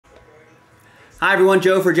Hi everyone,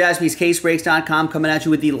 Joe for jaspyscasebreaks.com coming at you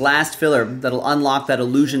with the last filler that'll unlock that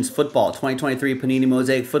Illusions Football 2023 Panini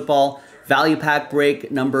Mosaic Football Value Pack Break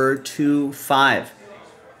number 25.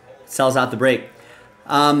 Sells out the break.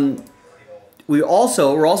 We're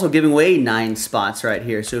also giving away 9 spots right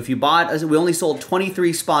here. So if you bought, we only sold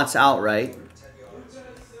 23 spots outright.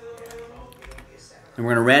 And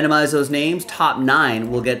we're going to randomize those names. Top 9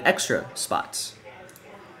 will get extra spots.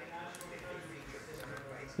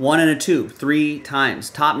 1 and a 2, 3 times.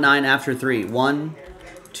 Top 9 after 3. 1,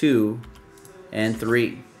 2, and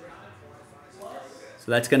 3. So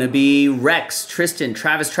that's going to be Rex, Tristan,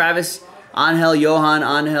 Travis, Angel,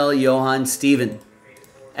 Johan, Steven.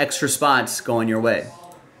 Extra spots going your way.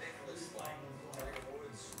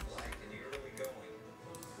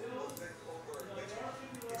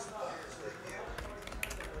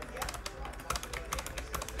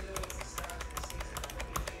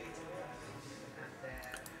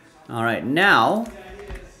 All right, now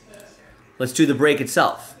let's do the break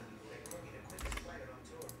itself.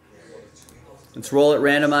 Let's roll it,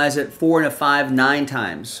 randomize it, 4 and a 5, 9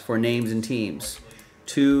 times for names and teams.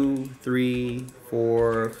 2, 3,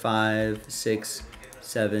 4, 5, 6,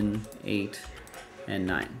 7, 8, and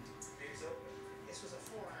 9.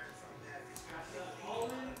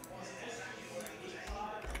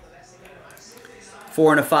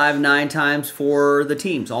 Four and a 5, 9 times for the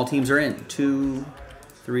teams. All teams are in. 2,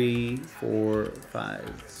 3, 4,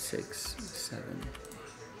 5, 6, 7,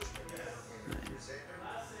 9.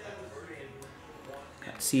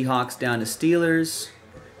 Got Seahawks down to Steelers.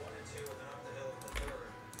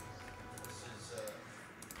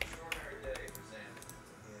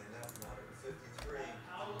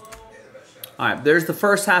 All right, there's the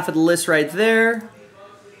first half of the list right there.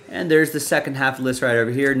 And there's the second half of the list right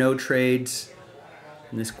over here. No trades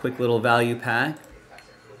in this quick little value pack.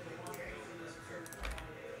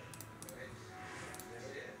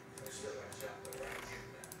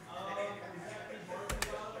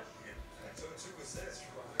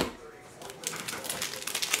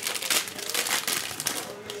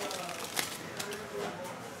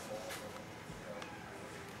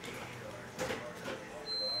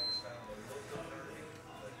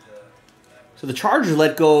 So the Chargers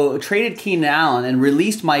traded Keenan Allen and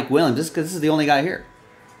released Mike Williams just because this is the only guy here.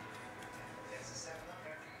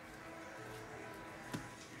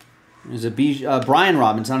 There's a Brian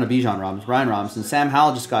Robinson, not a Bijan Robinson, Brian Robinson. Sam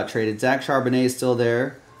Howell just got traded. Zach Charbonnet is still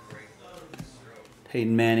there.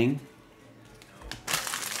 Peyton Manning.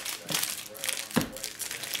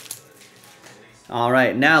 All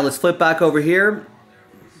right, now let's flip back over here.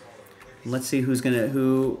 Let's see who's gonna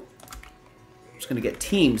get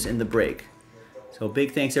teams in the break. So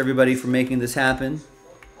big thanks everybody for making this happen.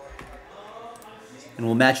 And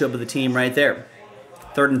we'll match up with the team right there.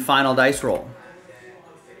 Third and final dice roll.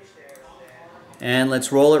 And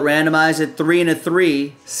let's roll it, randomize it, 3 and a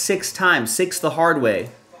 3, 6 times, 6 the hard way.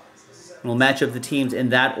 And we'll match up the teams in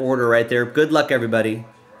that order right there. Good luck everybody.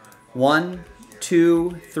 1,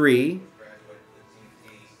 2, 3,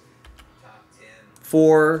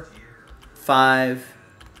 4, 5,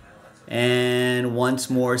 and once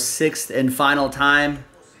more, 6th and final time.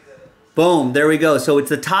 Boom, there we go. So it's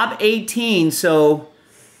the top 18. So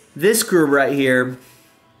this group right here,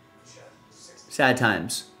 sad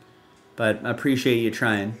times. But I appreciate you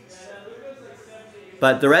trying.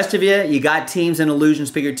 But the rest of you got teams and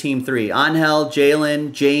Illusions. Pick your team 3. Angel,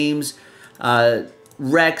 Jalen, James,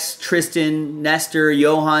 Rex, Tristan, Nestor,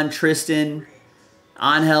 Johan, Tristan,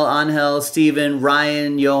 Angel, Steven,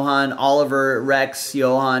 Ryan, Johan, Oliver, Rex,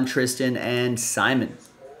 Johan, Tristan, and Simon.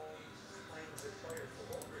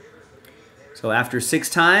 So after 6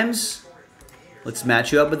 times, let's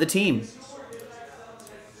match you up with the team.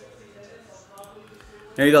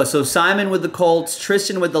 There you go. So Simon with the Colts,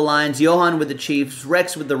 Tristan with the Lions, Johan with the Chiefs,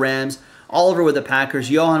 Rex with the Rams, Oliver with the Packers,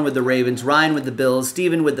 Johan with the Ravens, Ryan with the Bills,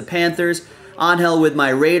 Steven with the Panthers, Angel with my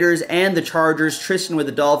Raiders and the Chargers, Tristan with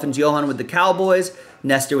the Dolphins, Johan with the Cowboys,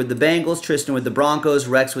 Nestor with the Bengals, Tristan with the Broncos,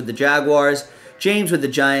 Rex with the Jaguars, James with the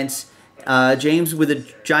Giants, James with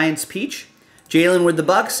the Giants Peach, Jalen with the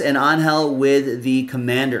Bucks, and Angel with the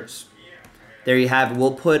Commanders. There you have it.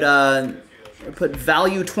 We'll put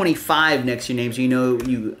value 25 next to your name so you know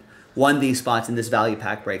you won these spots in this value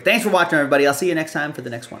pack break. Thanks for watching, everybody. I'll see you next time for the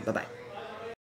next one. Bye-bye.